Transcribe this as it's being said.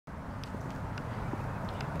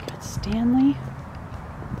that Stanley?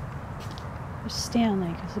 Where's Stanley?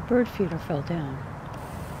 Because the bird feeder fell down.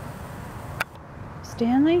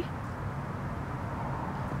 Stanley?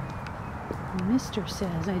 Mister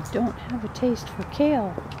says I don't have a taste for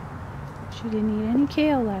kale. She didn't eat any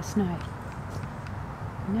kale last night.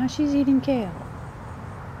 Now she's eating kale.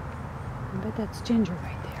 I bet that's Ginger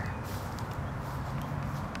right there.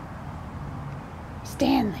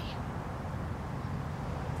 Stanley!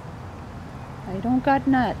 I don't got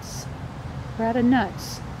nuts. We're out of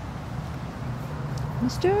nuts.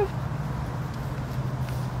 Mister?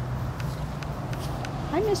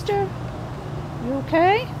 Hi, mister. You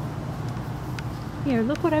okay? Here,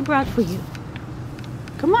 look what I brought for you.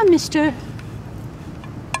 Come on, mister.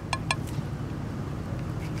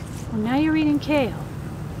 Well, now you're eating kale.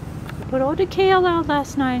 I put all the kale out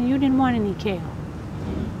last night and you didn't want any kale.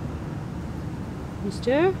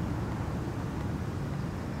 Mister?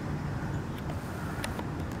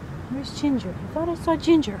 Where's Ginger? I thought I saw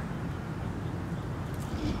Ginger.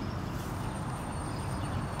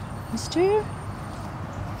 Mister?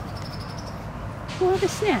 We'll have a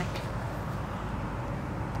snack.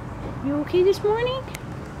 You okay this morning?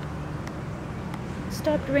 It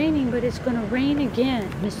stopped raining, but it's gonna rain again,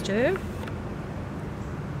 mister.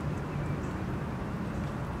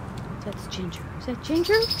 That's Ginger. Is that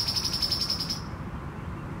Ginger?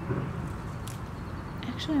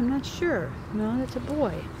 Actually, I'm not sure. No, that's a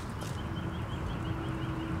boy.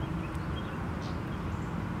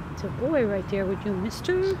 It's a boy right there with you,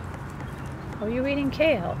 mister. Oh, you're eating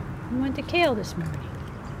kale. You went to kale this morning.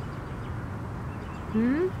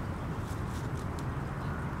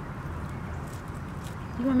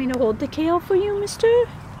 You want me to hold the kale for you, mister?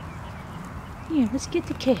 Here, let's get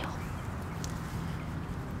the kale.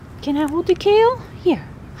 Can I hold the kale? Here.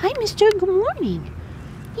 Hi, mister. Good morning.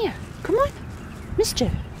 Here, come on.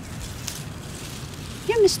 Mister.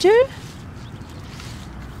 Here, mister.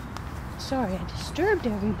 Sorry, I disturbed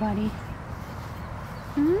everybody.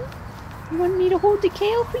 You want me to hold the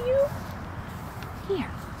kale for you? Here.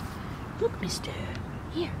 Look, mister.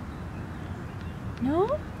 Here.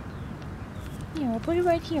 No? Here, I'll put it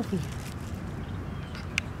right here for you.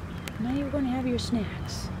 Now you're going to have your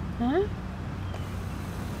snacks. Huh?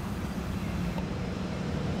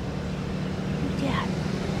 Who's that?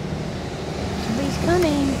 Somebody's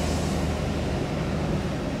coming.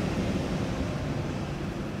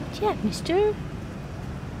 What's that, mister?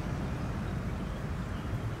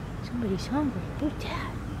 Somebody's hungry. Who's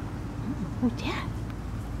that? Who's that?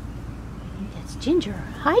 I think that's Ginger.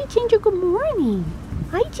 Hi, Ginger. Good morning.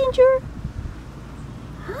 Hi, Ginger.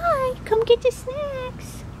 Hi. Come get the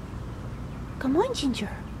snacks. Come on, Ginger.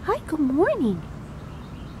 Hi. Good morning.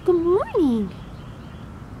 Good morning.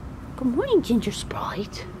 Good morning, Ginger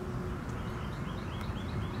Sprite.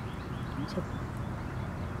 That's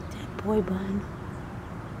that boy bun.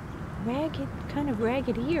 Ragged, kind of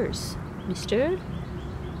ragged ears, mister.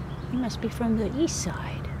 You must be from the east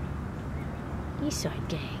side. East side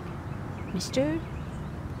gang. Mister?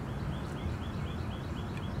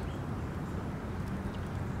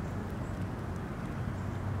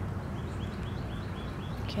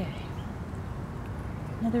 Okay.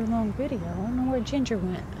 Another long video. I don't know where Ginger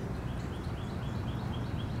went.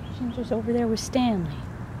 Ginger's over there with Stanley.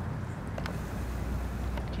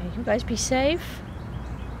 Okay, you guys be safe.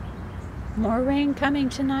 More rain coming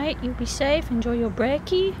tonight. You be safe. Enjoy your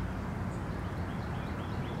brekkie.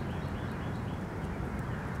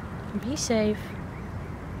 Be safe.